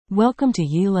Welcome to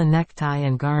Yili Necktie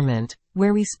and Garment,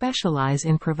 where we specialize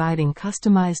in providing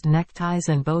customized neckties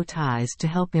and bow ties to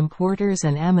help importers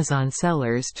and Amazon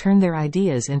sellers turn their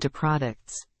ideas into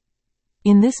products.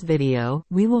 In this video,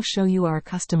 we will show you our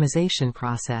customization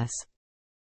process.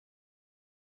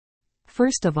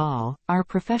 First of all, our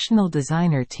professional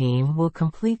designer team will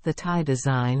complete the tie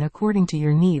design according to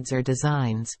your needs or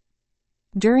designs.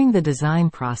 During the design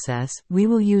process, we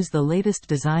will use the latest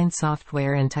design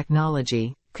software and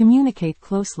technology, communicate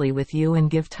closely with you and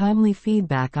give timely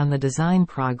feedback on the design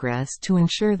progress to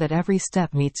ensure that every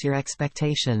step meets your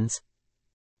expectations.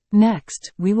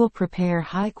 Next, we will prepare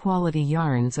high-quality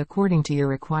yarns according to your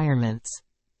requirements.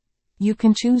 You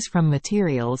can choose from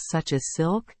materials such as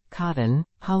silk, cotton,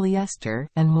 polyester,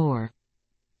 and more.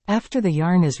 After the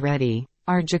yarn is ready,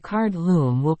 our jacquard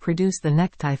loom will produce the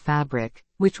necktie fabric,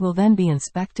 which will then be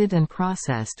inspected and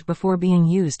processed before being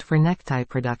used for necktie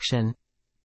production.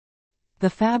 The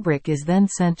fabric is then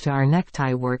sent to our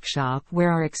necktie workshop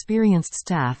where our experienced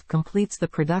staff completes the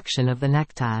production of the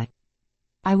necktie.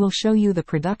 I will show you the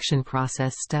production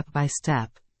process step by step.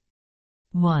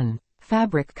 1.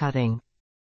 Fabric cutting.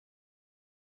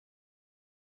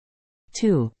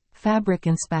 2. Fabric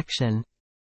inspection.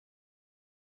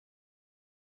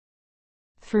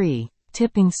 3.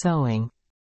 Tipping sewing.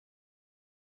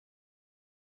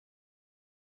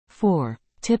 4.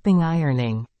 Tipping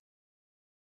ironing.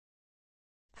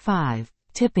 5.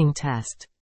 Tipping test.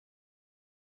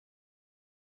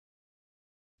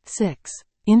 6.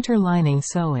 Interlining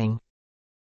sewing.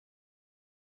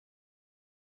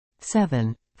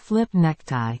 7. Flip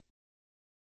necktie.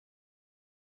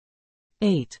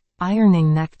 8.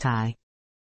 Ironing necktie.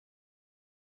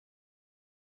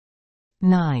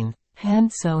 9.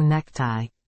 Hand sew necktie.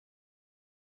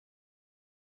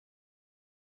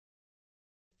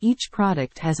 Each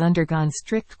product has undergone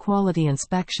strict quality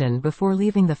inspection before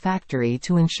leaving the factory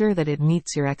to ensure that it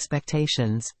meets your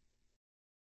expectations.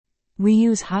 We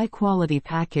use high-quality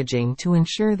packaging to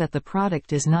ensure that the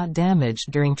product is not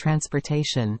damaged during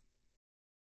transportation.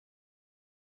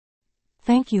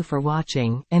 Thank you for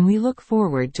watching, and we look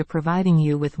forward to providing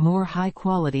you with more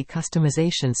high-quality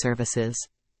customization services.